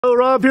Hello,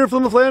 Rob here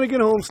from the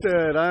Flanagan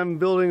Homestead. I'm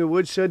building a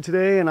woodshed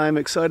today and I'm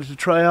excited to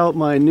try out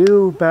my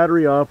new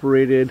battery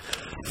operated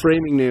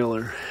framing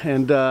nailer.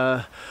 And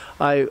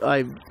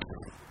I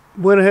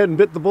went ahead and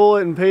bit the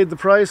bullet and paid the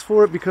price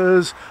for it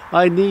because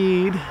I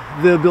need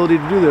the ability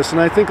to do this. And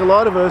I think a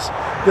lot of us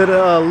that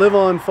live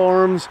on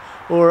farms,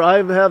 or I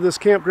have this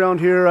campground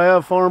here, I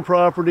have farm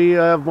property,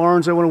 I have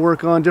barns I want to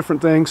work on,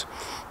 different things,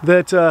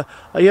 that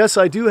yes,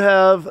 I do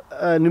have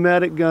a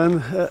pneumatic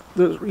gun,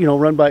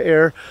 run by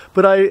air,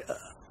 but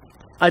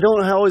I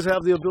don't always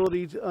have the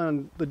ability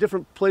on the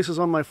different places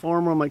on my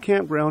farm or on my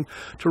campground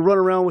to run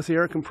around with the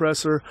air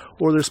compressor,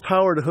 or there's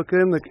power to hook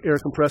in the air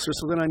compressor,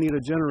 so then I need a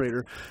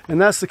generator. And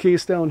that's the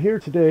case down here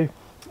today.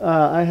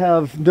 I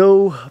have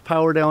no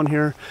power down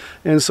here,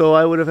 and so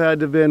I would have had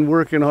to have been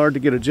working hard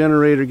to get a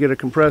generator, get a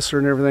compressor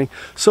and everything.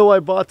 So I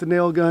bought the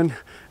nail gun,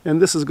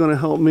 and this is going to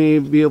help me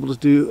be able to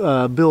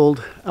do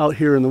build out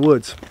here in the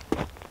woods.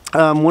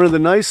 One of the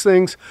nice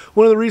things,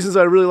 one of the reasons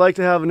I really like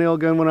to have a nail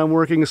gun when I'm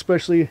working,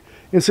 especially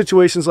in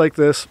situations like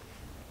this,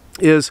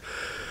 is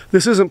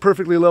this isn't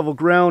perfectly level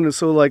ground, and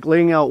so like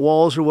laying out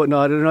walls or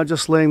whatnot, they're not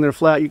just laying there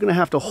flat. You're going to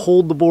have to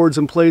hold the boards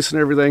in place and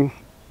everything.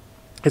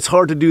 It's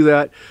hard to do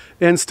that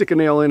and stick a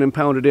nail in and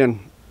pound it in.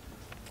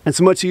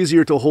 It's much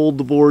easier to hold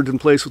the boards in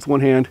place with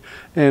one hand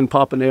and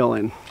pop a nail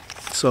in.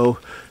 So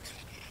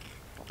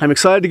I'm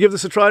excited to give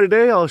this a try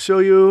today. I'll show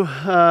you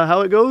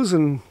how it goes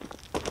and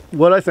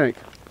what I think.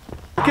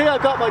 Okay,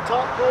 I've got my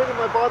top plate and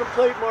my bottom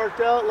plate marked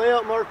out,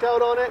 layout marked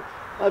out on it.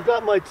 I've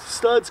got my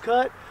studs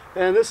cut,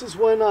 and this is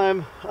when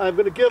I'm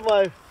going to give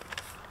my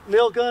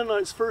nail gun on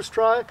its first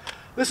try.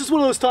 This is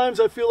one of those times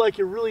I feel like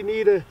you really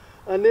need a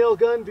nail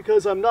gun,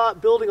 because I'm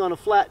not building on a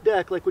flat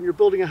deck. Like when you're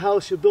building a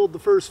house, you build the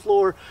first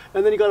floor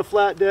and then you got a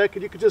flat deck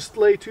and you could just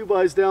lay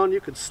 2x down,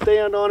 you could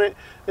stand on it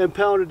and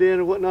pound it in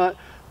and whatnot.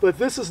 But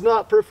this is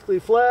not perfectly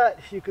flat.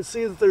 You can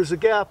see that there's a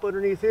gap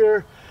underneath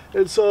here,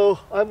 and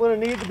so I'm going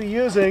to need to be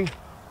using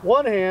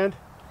one hand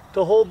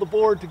to hold the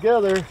board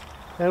together,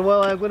 and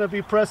while I'm going to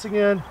be pressing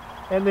in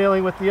and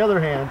nailing with the other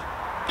hand.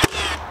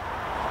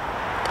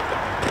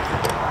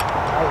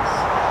 Nice.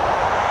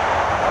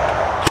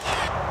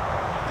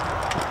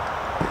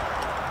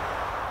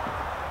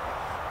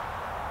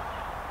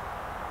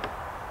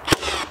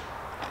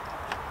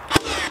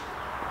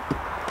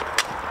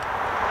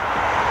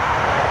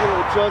 I'm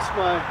going to adjust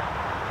my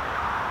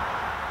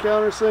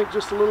countersink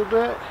just a little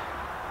bit.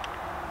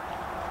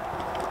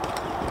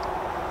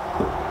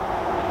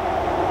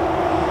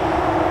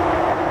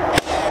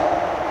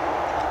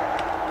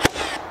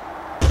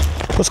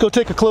 Let's go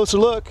take a closer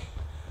look.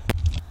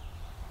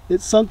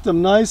 It sunk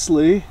them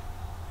nicely.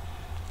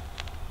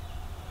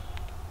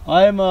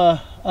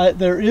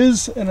 There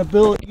is an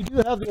ability, you do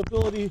have the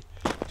ability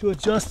to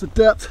adjust the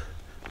depth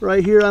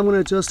right here. I'm going to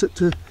adjust it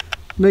to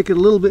make it a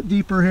little bit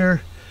deeper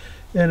here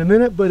in a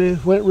minute, but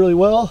it went really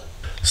well.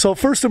 So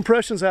first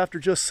impressions after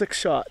just 6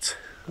 shots,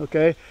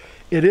 okay?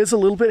 It is a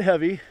little bit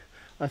heavy.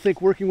 I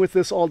think working with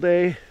this all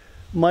day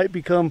might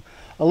become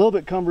a little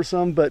bit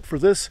cumbersome, but for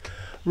this,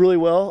 really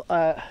well.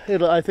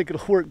 I think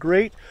it'll work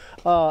great.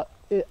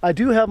 I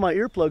do have my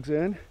earplugs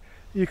in.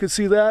 You can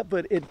see that,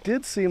 but it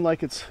did seem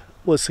like it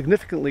was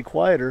significantly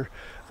quieter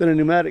than a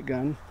pneumatic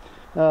gun.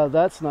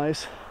 That's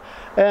nice.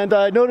 And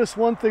I noticed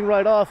one thing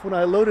right off when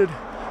I loaded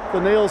the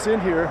nails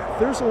in here.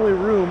 There's only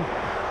room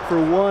for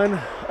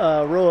one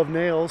row of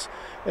nails,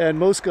 and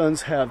most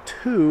guns have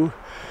 2.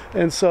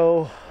 And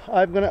so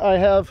I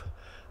have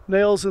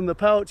nails in the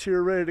pouch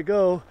here ready to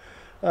go.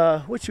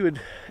 Which you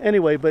would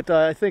anyway, but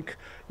I think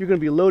you're going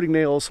to be loading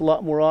nails a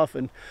lot more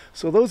often.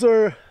 So those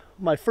are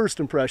my first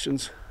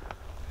impressions.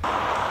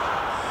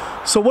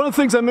 So one of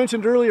the things I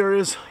mentioned earlier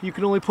is you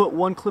can only put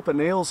 1 clip of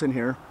nails in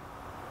here.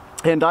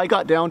 And I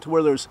got down to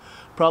where there's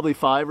probably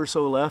 5 or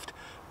so left.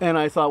 And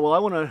I thought, well, I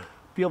want to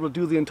be able to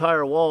do the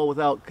entire wall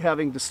without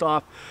having to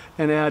stop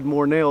and add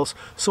more nails.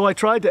 So I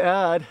tried to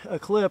add a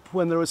clip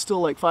when there was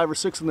still like 5 or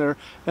 6 in there,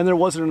 and there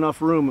wasn't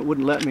enough room. It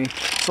wouldn't let me.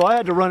 So I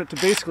had to run it to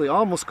basically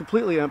almost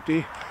completely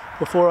empty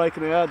before I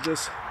can add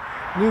this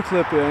new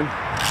clip in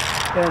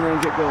and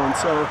then get going.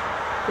 So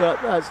yeah,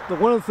 that's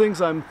one of the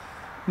things I'm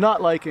not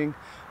liking,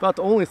 about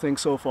the only thing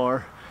so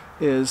far,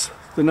 is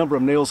the number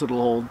of nails it'll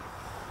hold.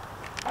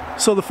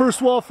 So the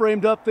first wall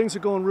framed up, things are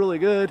going really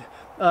good.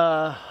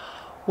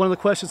 One of the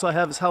questions I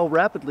have is how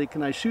rapidly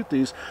can I shoot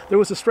these? There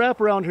was a strap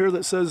around here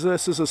that says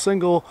this is a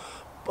single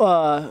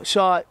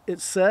shot.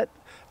 It's set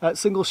at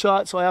single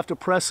shot, so I have to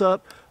press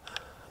up,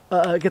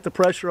 get the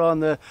pressure on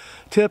the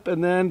tip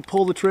and then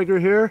pull the trigger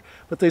here.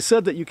 But they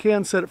said that you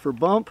can set it for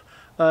bump.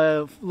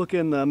 Look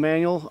in the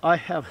manual. I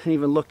haven't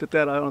even looked at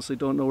that. I honestly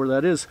don't know where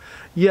that is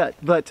yet.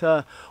 But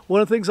one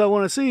of the things I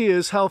want to see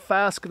is how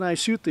fast can I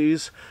shoot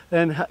these,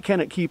 and can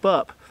it keep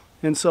up?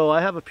 And so I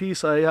have a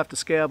piece I have to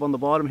scab on the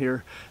bottom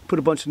here, put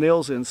a bunch of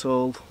nails in,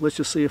 so let's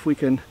just see if we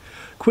can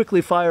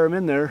quickly fire them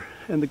in there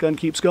and the gun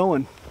keeps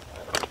going.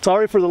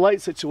 Sorry for the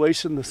light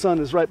situation. The sun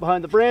is right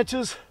behind the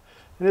branches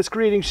and it's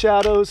creating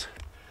shadows.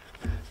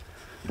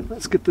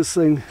 Let's get this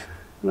thing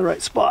in the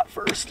right spot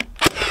first.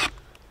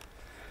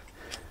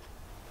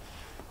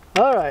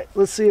 All right,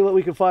 let's see what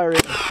we can fire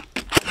in.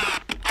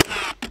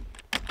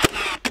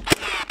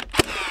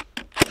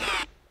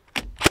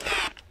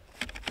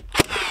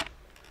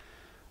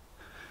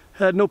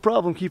 Had no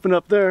problem keeping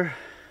up there.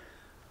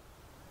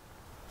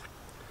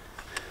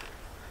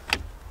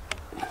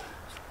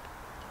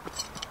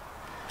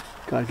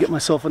 Gotta get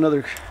myself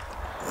another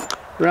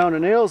round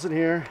of nails in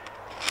here.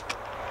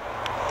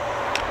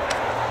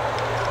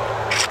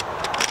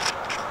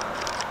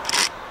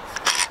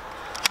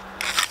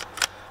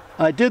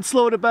 I did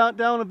slow it about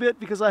down a bit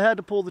because I had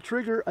to pull the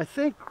trigger. I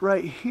think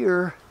right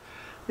here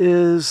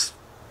is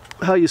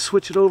how you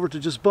switch it over to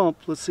just bump.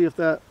 Let's see if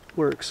that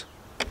works.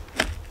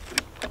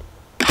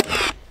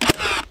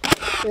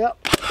 Yep.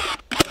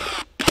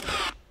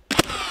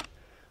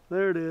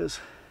 There it is.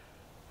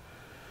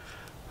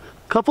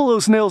 A couple of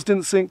those nails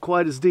didn't sink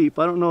quite as deep.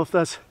 I don't know if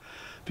that's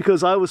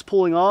because I was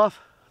pulling off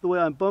the way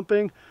I'm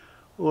bumping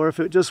or if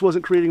it just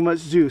wasn't creating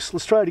much juice.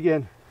 Let's try it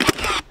again.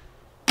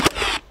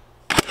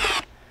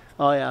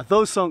 Oh yeah,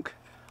 those sunk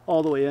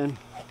all the way in.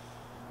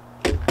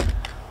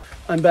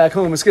 I'm back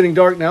home. It's getting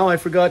dark now. I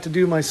forgot to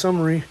do my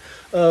summary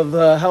of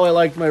how I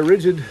liked my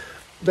Ridgid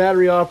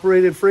battery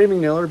operated framing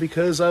nailer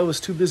because I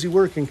was too busy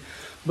working.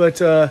 But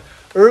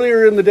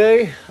earlier in the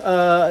day,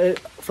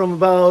 from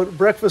about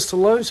breakfast to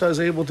lunch, I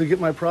was able to get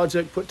my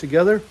project put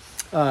together.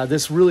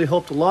 This really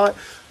helped a lot.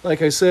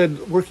 Like I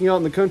said, working out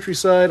in the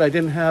countryside, I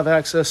didn't have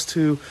access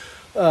to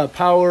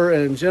power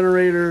and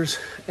generators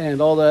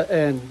and all that,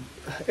 and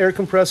air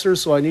compressors,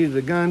 so I needed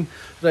a gun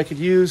that I could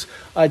use.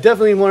 I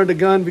definitely wanted a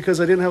gun because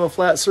I didn't have a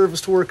flat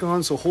surface to work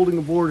on, so holding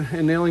the board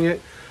and nailing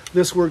it,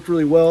 this worked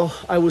really well.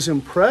 I was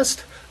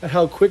impressed at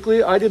how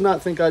quickly. I did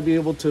not think I'd be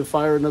able to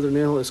fire another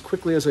nail as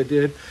quickly as I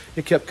did.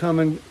 It kept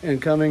coming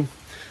and coming.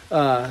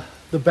 The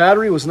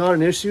battery was not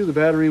an issue. The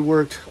battery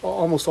worked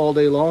almost all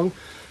day long,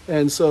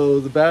 and so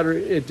the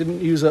battery, it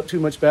didn't use up too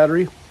much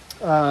battery.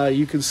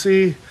 You can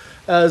see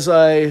as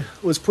I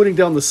was putting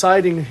down the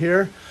siding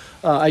here,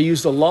 I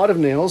used a lot of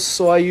nails,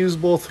 so I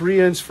used both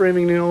 3-inch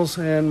framing nails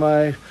and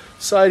my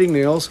siding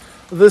nails.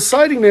 The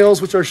siding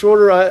nails, which are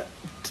shorter, I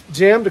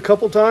jammed a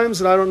couple times,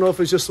 and I don't know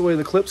if it's just the way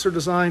the clips are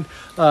designed.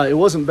 It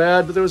wasn't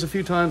bad, but there was a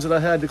few times that I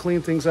had to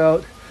clean things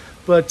out.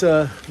 But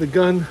the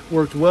gun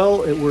worked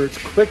well, it worked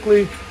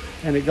quickly,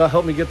 and it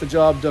helped me get the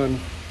job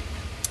done.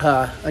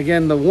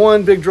 Again, the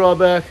one big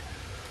drawback,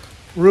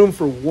 room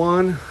for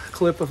one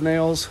clip of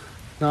nails,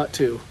 not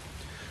two.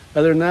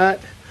 Other than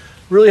that,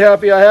 really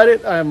happy I had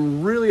it.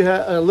 I'm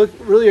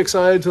really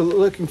excited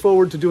looking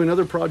forward to doing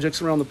other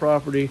projects around the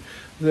property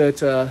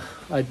that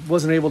I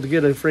wasn't able to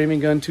get a framing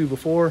gun to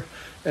before,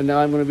 and now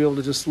I'm going to be able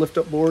to just lift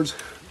up boards,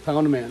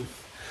 pound them in.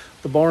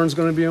 The barn's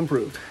going to be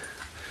improved.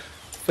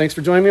 Thanks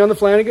for joining me on the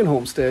Flanagan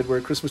Homestead, where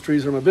Christmas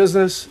trees are my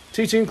business,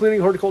 teaching, cleaning,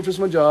 horticulture is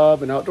my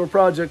job, and outdoor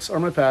projects are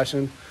my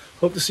passion.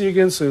 Hope to see you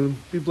again soon.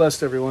 Be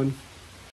blessed, everyone.